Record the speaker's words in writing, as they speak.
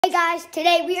Hey guys,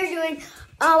 today we are doing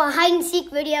a hide and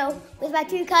seek video with my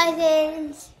two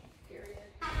cousins.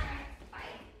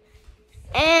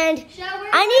 And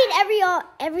I need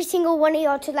every single one of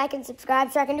y'all to like and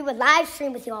subscribe so I can do a live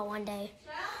stream with y'all one day.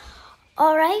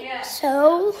 All right. Yeah.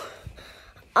 So,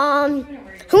 who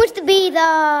wants to be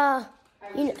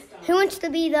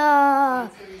the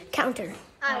counter?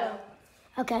 I will.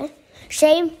 Okay.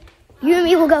 Shane, you and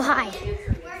me will go hide.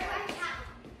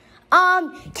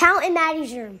 Count in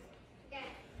Maddie's room. Okay.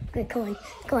 Good, go on.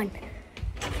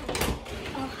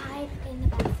 I'll hide in the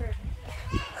bathroom.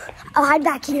 I'll hide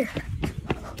back here.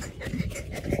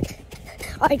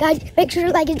 All right, guys, make sure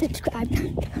to like and subscribe.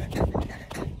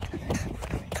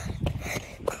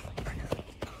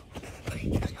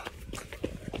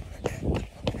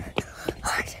 All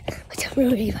right, let's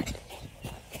really fun.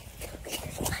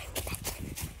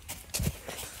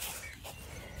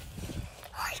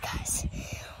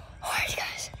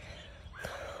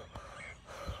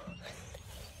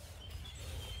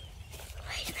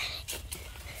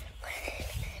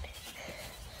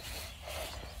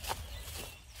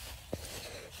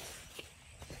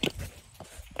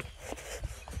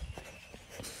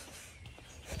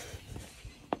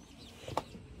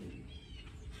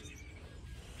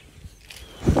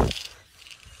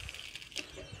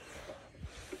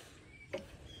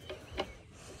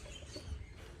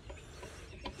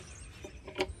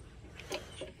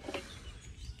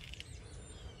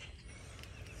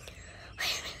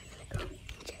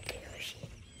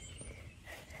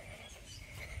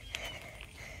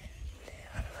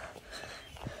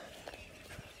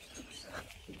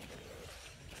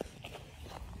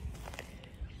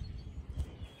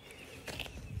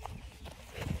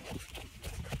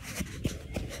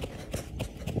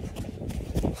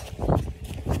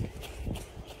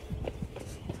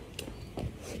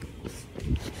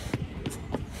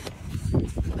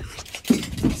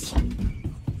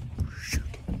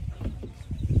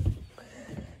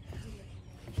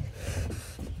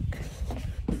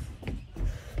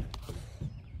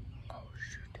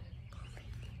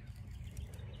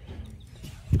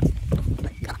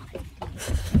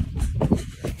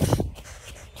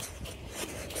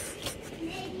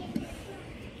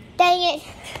 Dang it.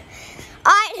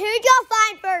 All right, who'd y'all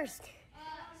find first?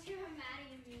 Sure,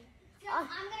 Maddie and me. So I'm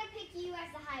going to pick you as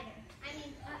the hider.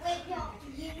 Wait, no.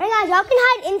 Hey guys, y'all can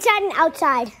hide inside and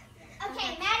outside.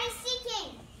 Okay, Maddie's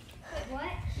seeking. Wait,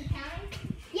 what? She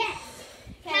counting? Yes.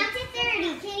 Okay. Count to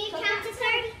 30. Can you count to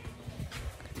 30?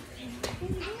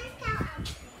 I'm going to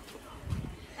count.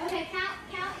 Okay,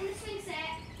 count in the swing set.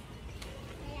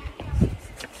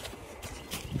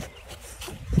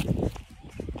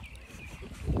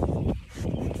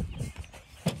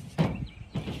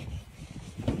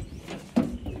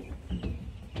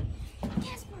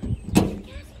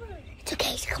 It's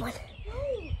okay, so come on.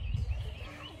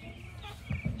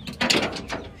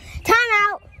 Time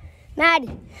out.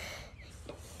 Maddie.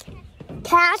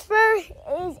 Casper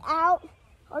is out.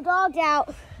 Our dog's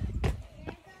out.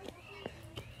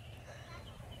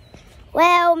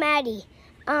 Well, Maddie.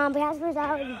 Casper's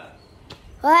out.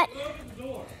 What?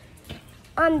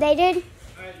 They did?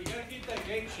 Alright, you gotta keep that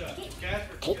gate shut.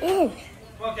 Casper. Get in.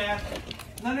 Come on, Casper.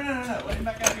 No. Let him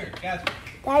back out here. Casper.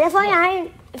 That's why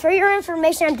for your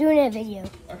information, I'm doing a video.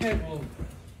 Okay, well,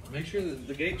 make sure that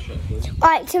the gate's shut, please. All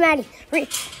right, so Maddie,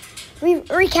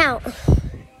 recount.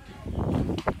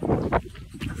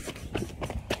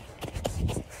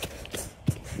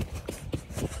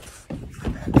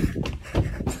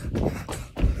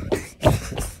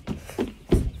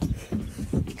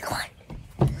 Come on.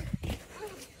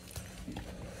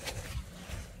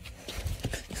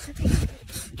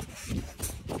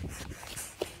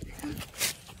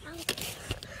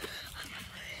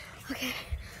 Okay.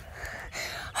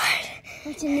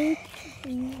 What's your name?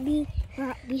 Be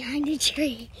behind a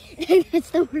tree.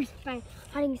 That's the worst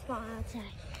hiding spot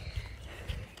outside.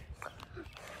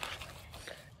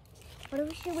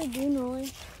 What should we do, Nolan?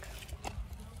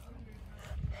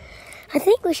 I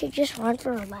think we should just run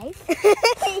for our life.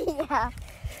 Yeah.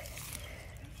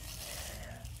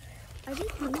 Are they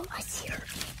coming? I see her.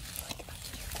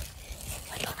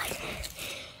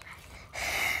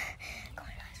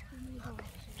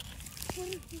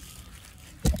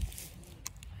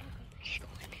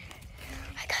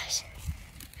 Hi guys.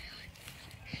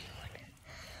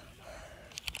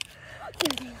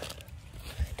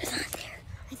 There's not there.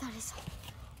 I thought I saw.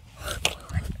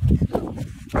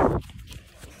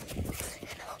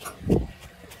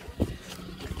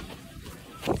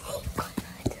 Oh God.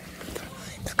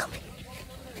 They're coming.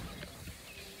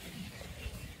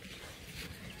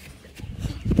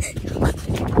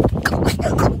 Come on.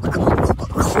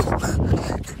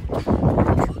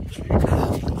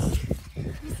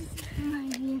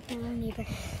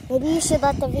 Maybe you should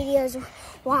let the videos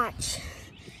watch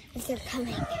if they're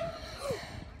coming.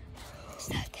 Is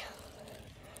that them?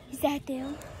 Is that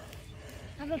them?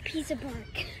 I have a piece of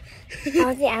bark.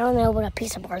 I don't know what a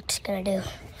piece of bark's gonna do.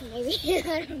 Maybe.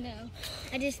 I don't know.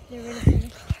 They're really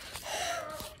funny.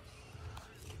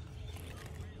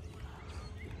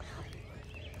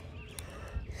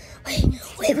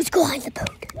 Wait, let's go hide the boat.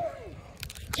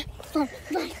 Yeah, come on.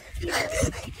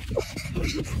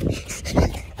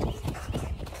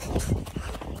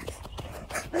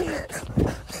 There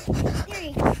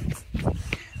you go.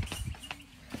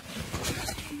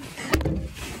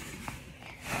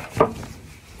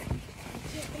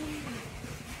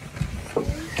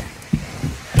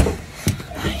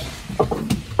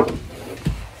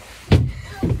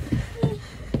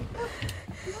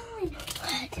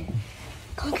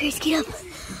 Come on, Grace, get up.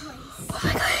 Oh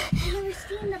my God. I've never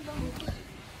seen the boat.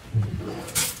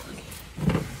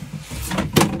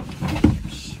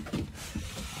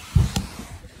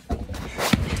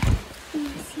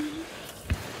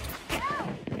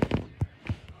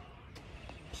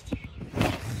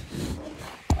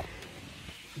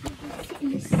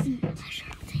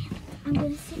 I'm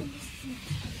gonna sit in the seat.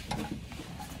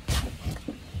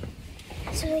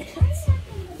 So they can't see.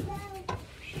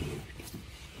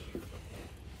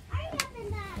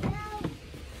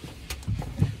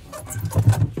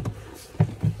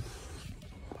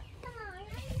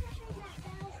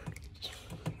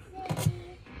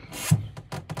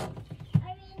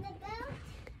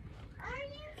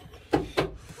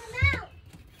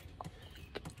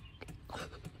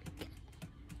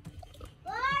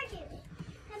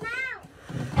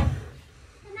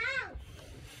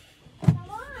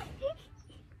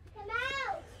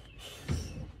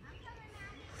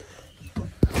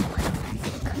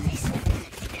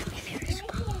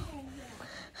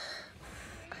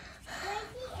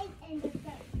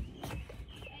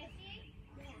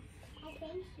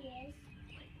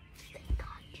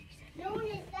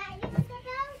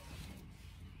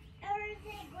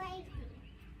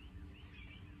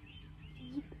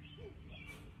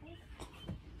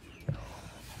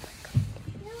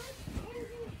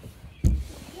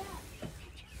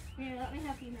 Here, let me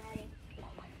help you, Maddie.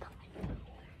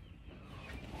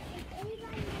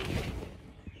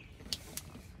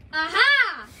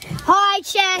 Aha! Hi,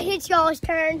 Chad. It's y'all's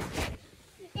turn.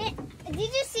 Did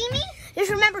you see me? Just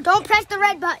remember, don't press the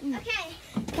red button. Okay.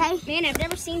 Okay? Man, I've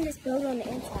never seen this boat on the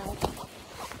inside.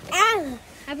 Ah.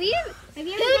 Have you? Who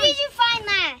did you find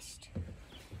last?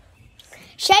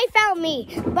 Shay found me.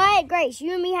 But Grace,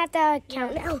 you and me have to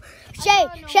count now. Shay,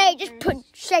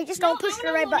 just don't push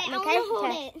the red button, okay?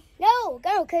 Okay. No,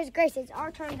 go, because Grace, it's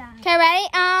our turn now. Okay, ready?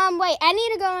 Wait, I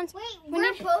need to go on. Wait,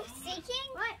 we're both seeking?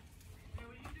 What?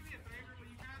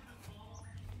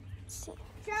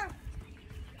 Sure.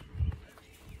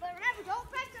 But remember, don't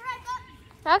press the red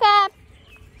button. Okay.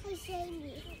 Hey, Shay,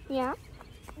 Yeah.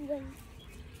 when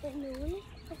no one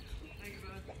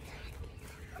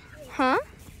Huh?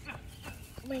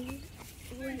 when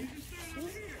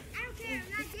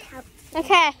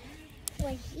Okay.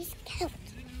 when he's count.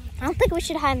 I don't think we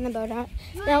should hide in the boat. I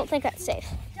don't think that's safe.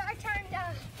 It's our turn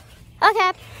now.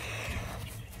 Okay.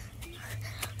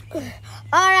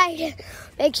 All right.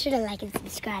 Make sure to like and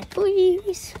subscribe,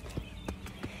 please.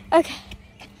 Okay.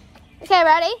 Okay,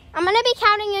 ready? I'm gonna be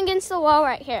counting against the wall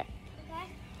right here. Okay.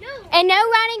 No. And no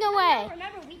running away.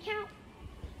 Remember, we count.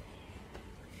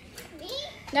 Me?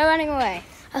 No running away.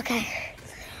 Okay.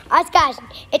 All right, guys.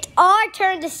 It's our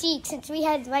turn to seek since we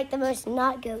had like the most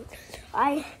not good. All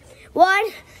right.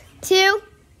 1, 2,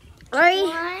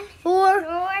 3, 4,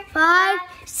 5,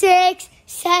 6,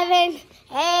 7,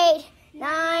 8,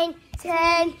 9,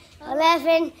 10,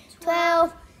 11,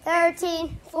 12,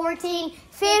 13, 14,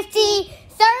 15,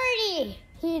 30.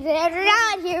 He's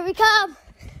not. Here we come.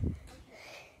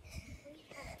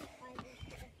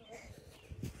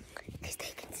 Because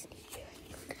they can sneak.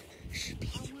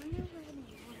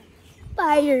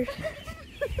 Fire.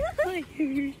 Fire.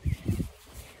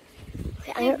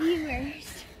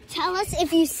 Viewers, tell us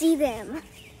if you see them.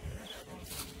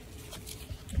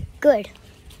 Good.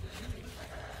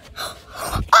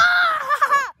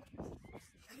 Ah!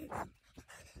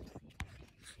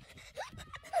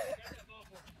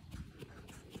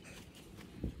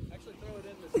 Actually, throw it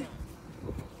in this time.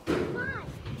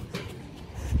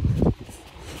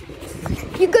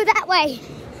 You go that way.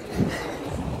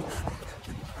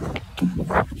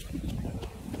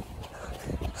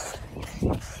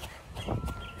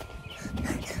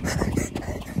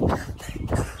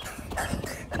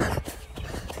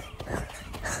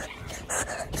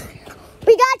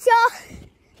 We got y'all.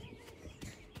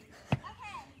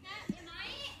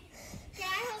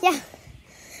 Yeah.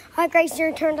 All right, Grace,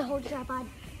 your turn to hold your tripod.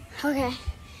 Okay.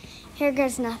 Here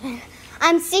goes nothing.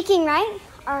 I'm seeking, right?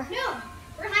 Or No,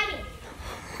 we're hiding.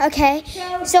 okay.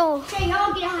 So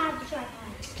y'all get out of the tripod.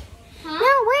 Huh?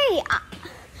 no, wait.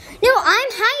 No, I'm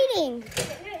hiding.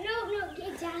 No,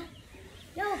 get down.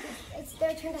 No, it's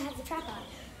their turn to have the tripod.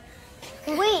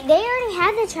 Okay. Wait, they already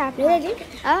had the tripod. Yeah, they did.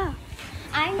 Oh.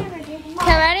 I never did.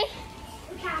 Okay, ready?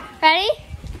 Okay. Ready?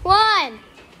 1,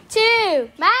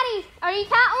 2. Maddie, are you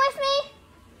counting with me?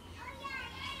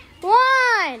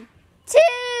 1,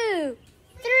 2,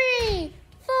 3,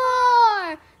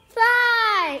 4,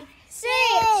 5, 6,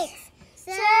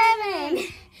 7, 8,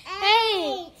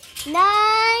 9,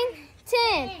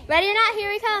 10. Ready or not? Here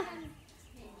we come.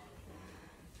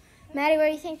 Maddie, where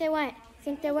do you think they went?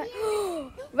 Think they went? Ready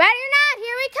or not?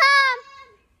 Here we come.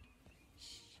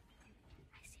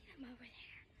 I see them over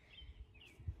there.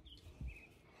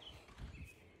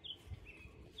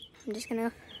 I'm just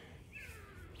gonna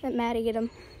let Maddie get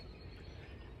them.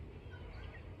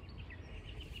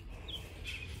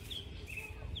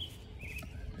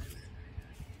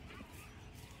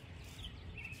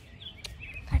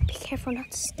 Gotta be careful not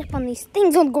to step on these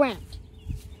things on the ground.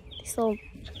 These little,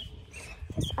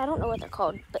 I don't know what they're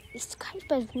called, but these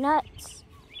type of nuts,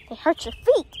 they hurt your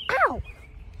feet. Ow!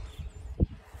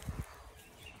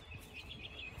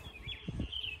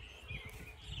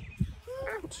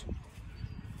 Ouch.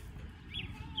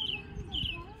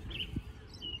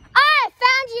 I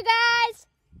found you guys.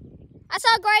 I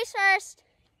saw Grace first.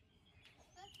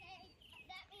 Okay,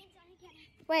 that means I get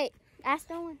it. Wait, ask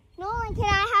Nolan. Nolan, can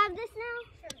I have this now?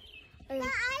 Okay. But I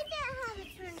didn't have a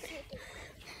turn ticket.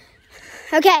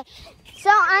 Okay, so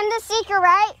I'm the seeker,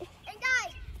 right? And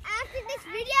guys, after this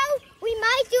video, We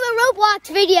might do a Roblox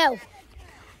video.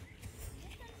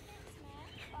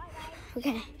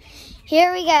 Okay,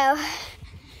 here we go.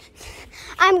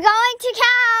 I'm going to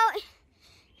count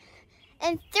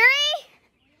in 3,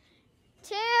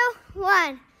 2,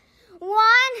 1. 1,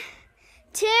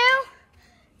 2,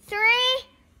 3,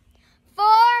 4,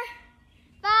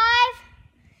 5,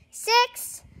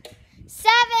 6,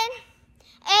 7,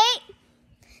 8,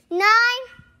 9,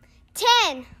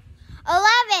 10,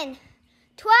 11,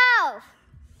 12,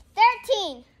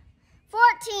 13,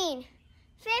 14,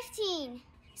 15,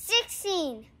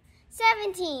 16,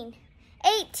 17,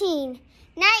 18,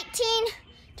 19,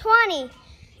 20,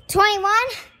 21,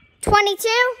 22,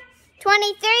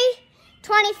 23,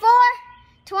 24,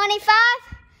 25,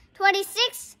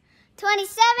 26,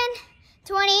 27,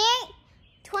 28,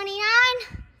 29,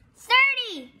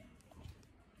 30.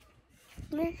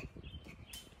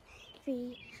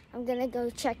 I'm gonna go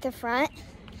check the front.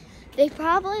 They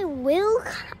probably will.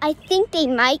 I think they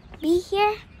might be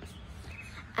here.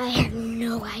 I have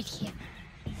no idea.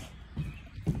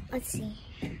 Let's see.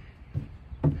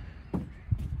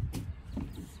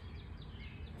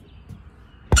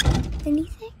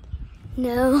 Anything?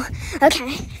 No.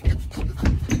 Okay.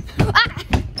 Ah!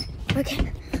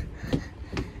 Okay.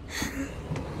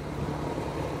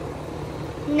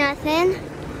 Nothing.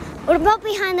 What about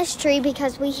behind this tree?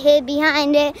 Because we hid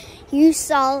behind it. You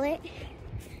saw it.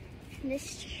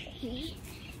 This tree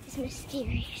is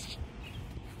mysterious.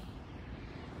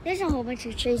 There's a whole bunch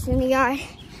of trees in the yard.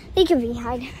 They could be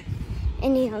hiding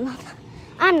any of them.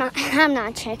 I'm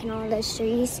not checking all those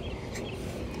trees.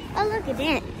 Oh, look at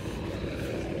that.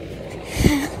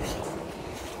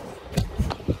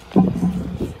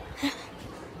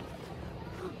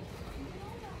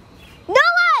 No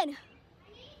one!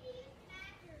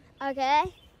 Okay.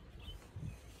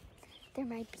 There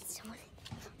might be someone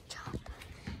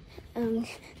in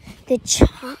the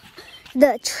shop.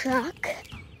 The truck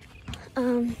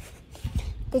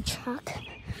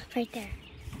right there.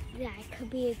 That could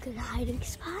be a good hiding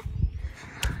spot.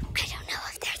 I don't know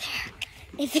if they're there.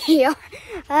 If they are,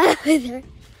 is that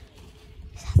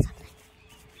something?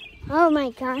 Oh my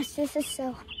gosh, this is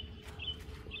so.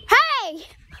 Hey!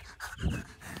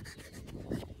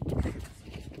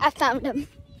 I found him.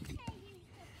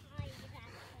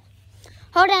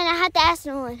 Hold on, I have to ask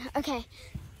Nolan. Okay.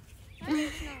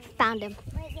 Found him.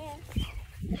 Right there.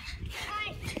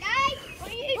 Guys, what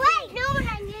are you doing? Wait, Nolan,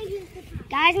 I need you to.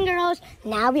 Guys and girls,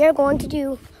 now we are going to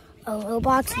do a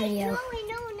Roblox video.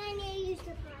 Nolan, I need you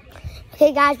to.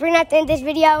 Okay guys, we're gonna have to end this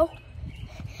video.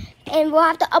 And we'll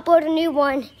have to upload a new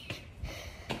one.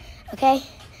 Okay?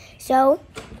 So,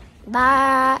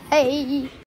 bye.